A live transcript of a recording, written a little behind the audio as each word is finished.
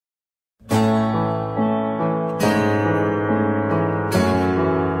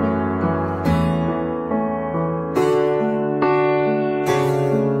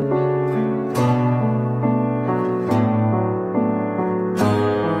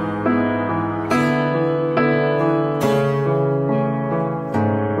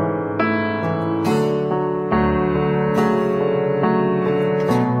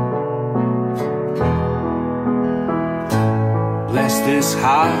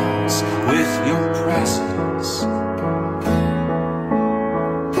house with your presence.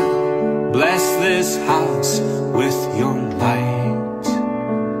 Bless this house with your light.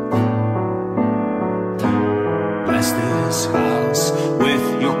 Bless this house with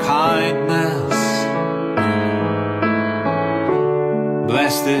your kindness.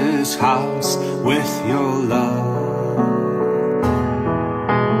 Bless this house with your love.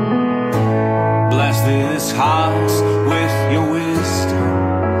 Bless this house with your wisdom.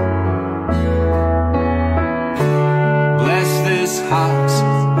 Bless this house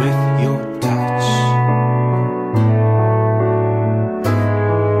with your touch.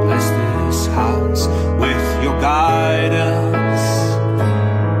 Bless this house with your guidance.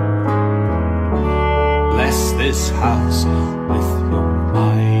 Bless this house with your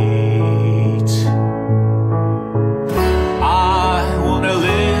might. I want to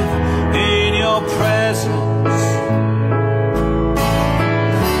live in your presence.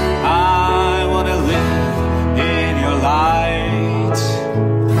 I want to live in your light.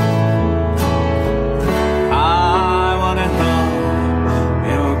 I want to know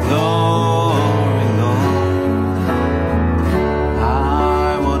your glory, Lord. I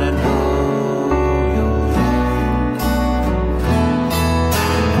want to know your love.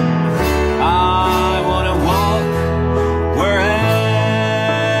 I want to walk where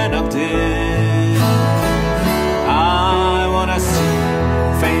Enoch did. I want to see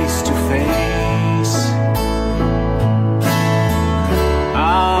face to face.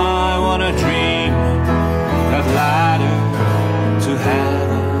 I want to dream that ladder to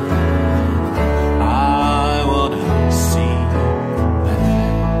heaven. I want to see that.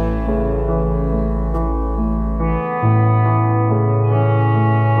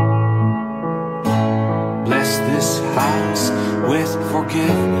 Bless this house with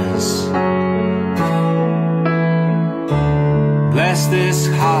forgiveness. Bless this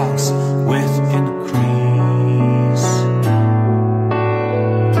house with increase.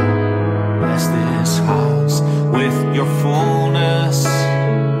 Bless this house with your full